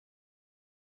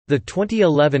The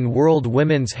 2011 World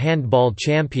Women's Handball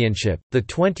Championship, the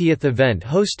 20th event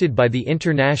hosted by the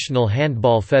International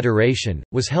Handball Federation,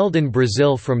 was held in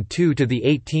Brazil from 2 to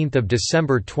 18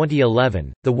 December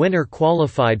 2011. The winner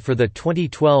qualified for the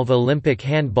 2012 Olympic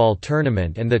Handball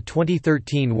Tournament and the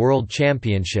 2013 World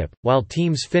Championship, while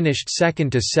teams finished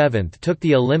 2nd to 7th took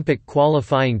the Olympic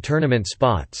qualifying tournament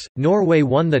spots. Norway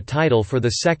won the title for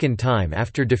the second time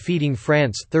after defeating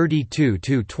France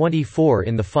 32–24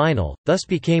 in the final, thus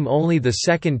became only the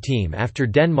second team after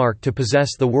Denmark to possess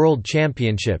the World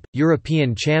Championship,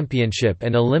 European Championship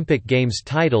and Olympic Games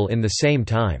title in the same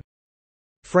time.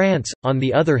 France, on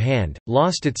the other hand,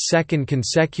 lost its second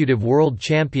consecutive World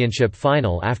Championship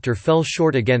final after fell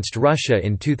short against Russia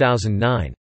in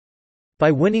 2009. By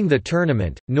winning the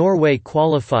tournament, Norway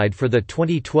qualified for the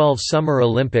 2012 Summer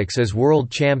Olympics as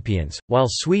world champions, while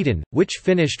Sweden, which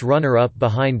finished runner-up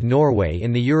behind Norway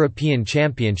in the European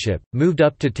Championship, moved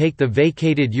up to take the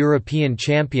vacated European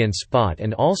champion spot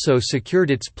and also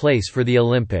secured its place for the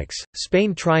Olympics.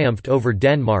 Spain triumphed over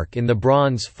Denmark in the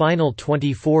bronze final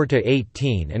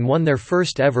 24–18 and won their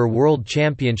first ever World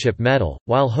Championship medal,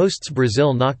 while hosts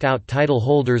Brazil knocked out title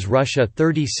holders Russia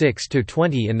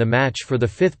 36–20 in the match for the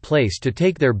fifth place to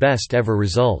take their best ever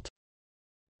result.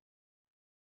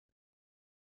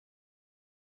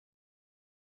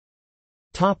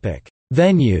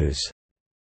 Venues.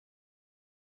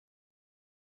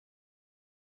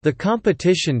 The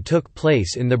competition took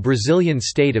place in the Brazilian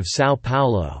state of São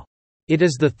Paulo. It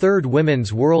is the third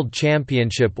Women's World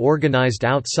Championship organized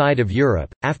outside of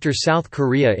Europe, after South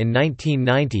Korea in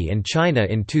 1990 and China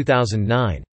in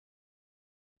 2009.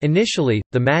 Initially,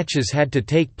 the matches had to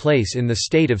take place in the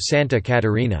state of Santa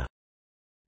Catarina.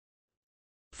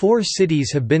 4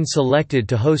 cities have been selected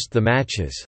to host the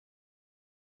matches.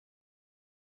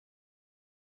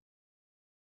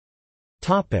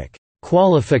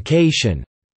 Qualification.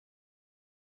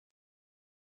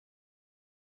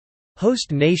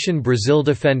 Host nation Brazil.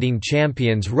 Defending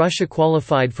champions Russia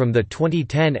qualified from the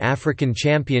 2010 African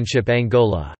Championship.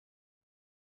 Angola,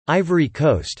 Ivory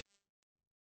Coast,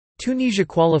 Tunisia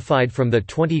qualified from the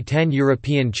 2010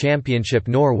 European Championship.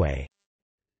 Norway,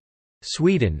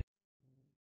 Sweden,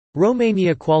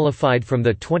 Romania qualified from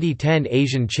the 2010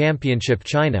 Asian Championship.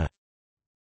 China,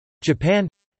 Japan,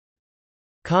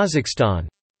 Kazakhstan,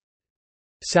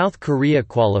 South Korea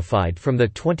qualified from the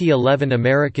 2011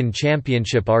 American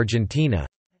Championship. Argentina,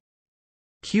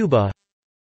 Cuba,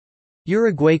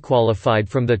 Uruguay qualified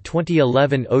from the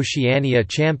 2011 Oceania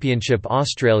Championship.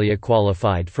 Australia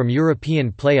qualified from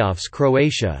European playoffs.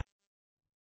 Croatia,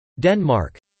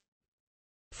 Denmark,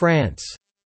 France,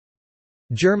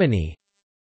 Germany,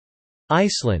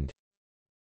 Iceland,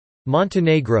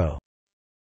 Montenegro,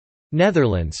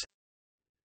 Netherlands,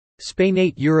 Spain.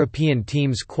 8 European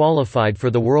teams qualified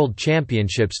for the World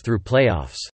Championships through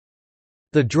playoffs.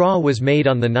 The draw was made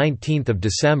on 19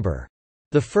 December.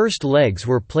 The first legs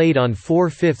were played on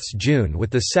 4/5 June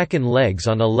with the second legs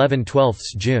on 11/12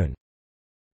 June.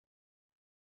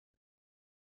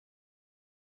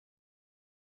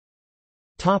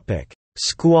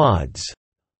 Squads.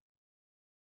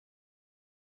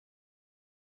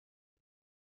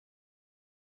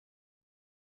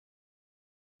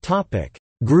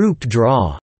 Group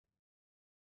draw.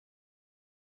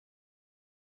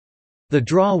 The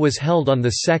draw was held on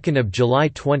 2 July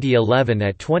 2011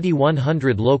 at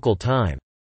 2100 local time.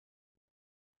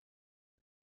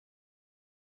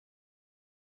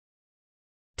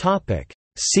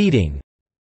 Seeding.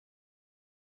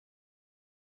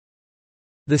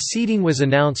 The seeding was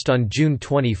announced on June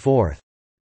 24.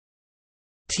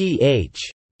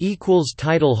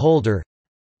 Title holder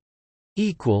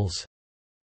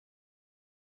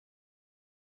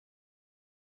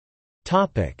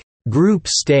Group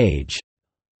stage.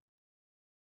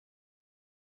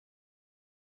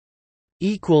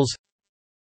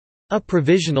 A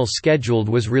provisional schedule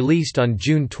was released on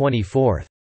June 24.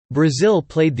 Brazil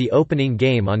played the opening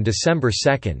game on December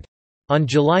 2. On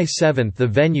July 7 the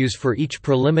venues for each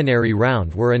preliminary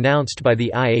round were announced by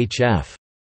the IHF.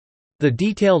 The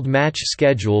detailed match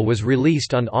schedule was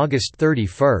released on August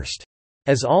 31.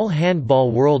 As all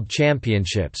handball world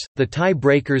championships, the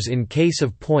tie-breakers in case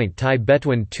of point tie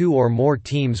between 2 or more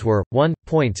teams were 1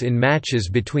 points in matches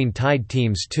between tied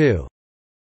teams. 2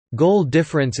 goal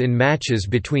difference in matches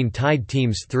between tied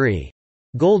teams. 3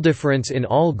 goal difference in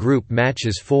all group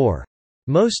matches. 4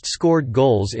 most scored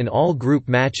goals in all group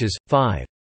matches. 5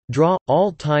 draw.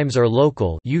 All times are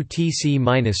local.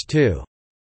 UTC-2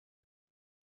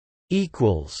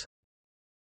 equals.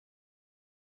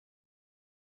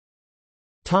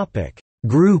 Topic: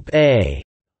 Group A.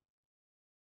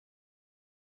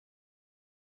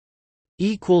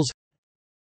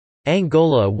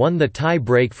 Angola won the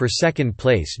tie-break for second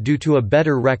place due to a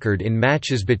better record in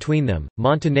matches between them,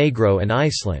 Montenegro and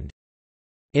Iceland.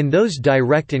 In those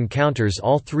direct encounters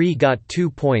all three got 2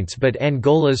 points, but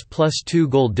Angola's +2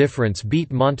 goal difference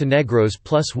beat Montenegro's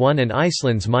 +1 and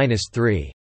Iceland's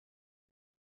 -3.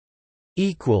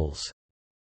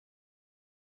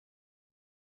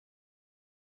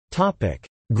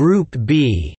 Group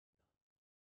B.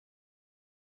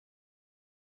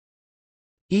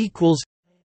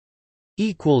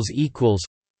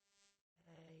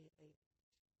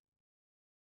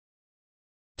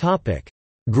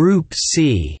 Group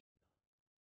C.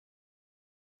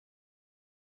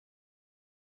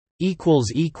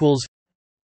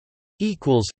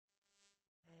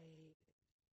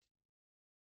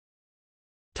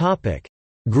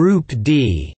 Group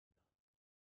D.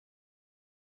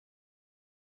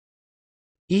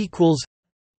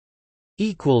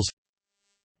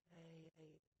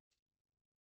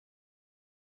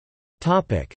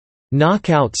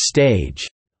 Knockout stage.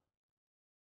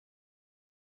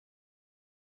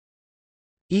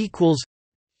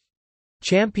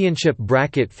 Championship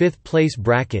bracket, 5th place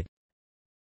bracket.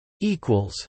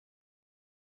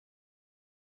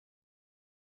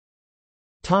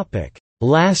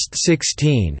 Last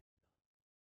 16.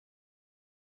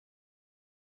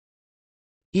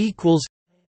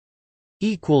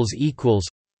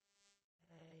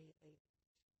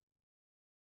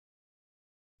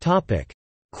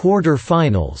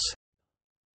 Quarterfinals.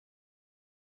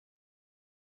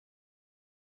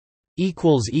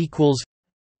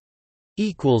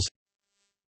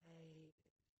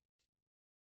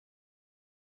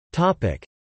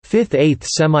 Fifth, 8th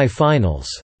semifinals.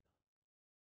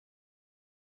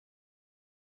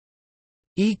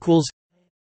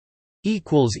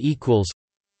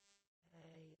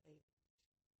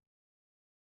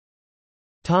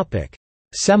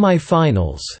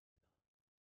 Semifinals.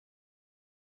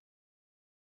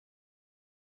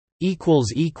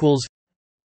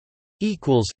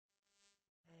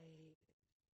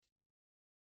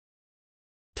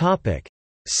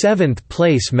 Seventh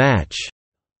place match.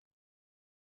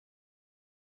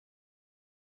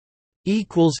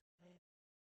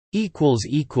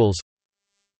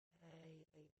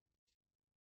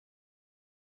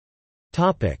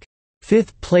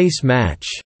 Fifth place match.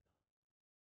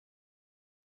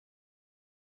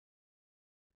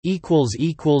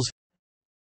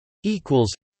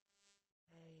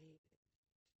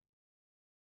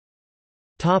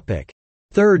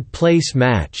 Third place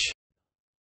match.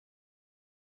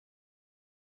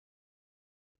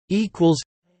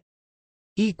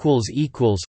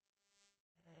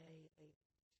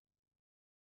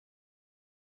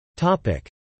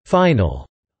 Final.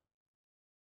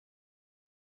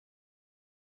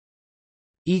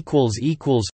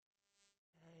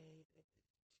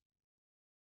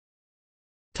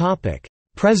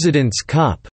 President's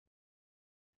Cup.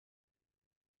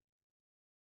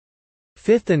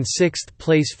 5th and 6th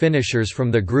place finishers from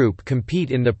the group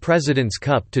compete in the President's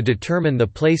Cup to determine the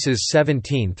places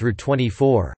 17 through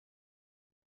 24.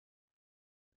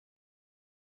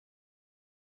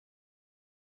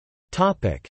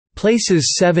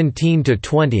 Places 17 to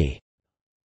 20.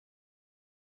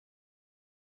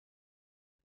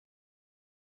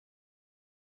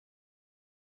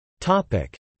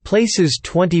 Places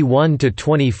 21 to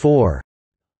 24.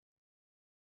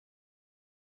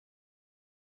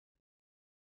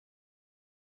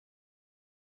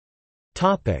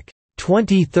 Topic: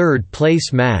 23rd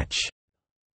place match.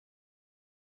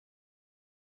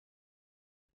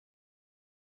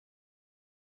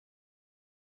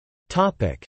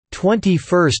 Topic: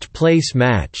 21st place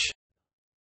match.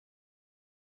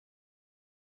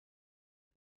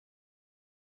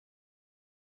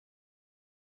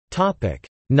 Topic: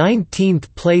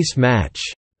 19th place match.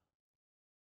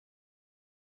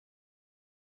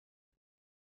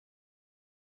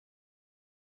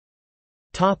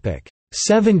 Topic: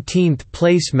 17th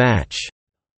place match.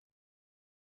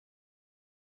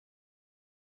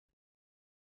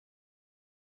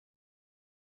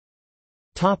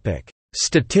 Topic: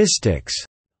 Statistics.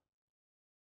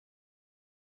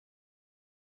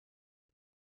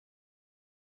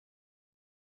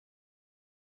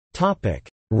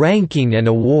 Topic: Ranking and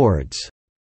awards.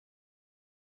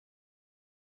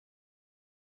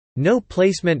 No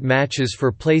placement matches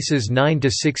for places 9 to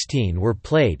 16 were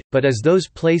played, but as those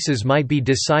places might be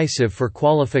decisive for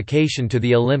qualification to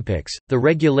the Olympics, the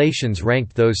regulations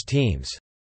ranked those teams.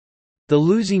 The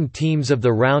losing teams of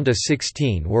the round of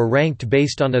 16 were ranked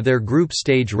based on their group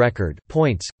stage record,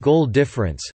 points, goal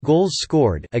difference, goals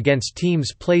scored against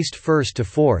teams placed first to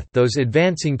fourth, those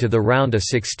advancing to the round of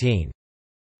 16.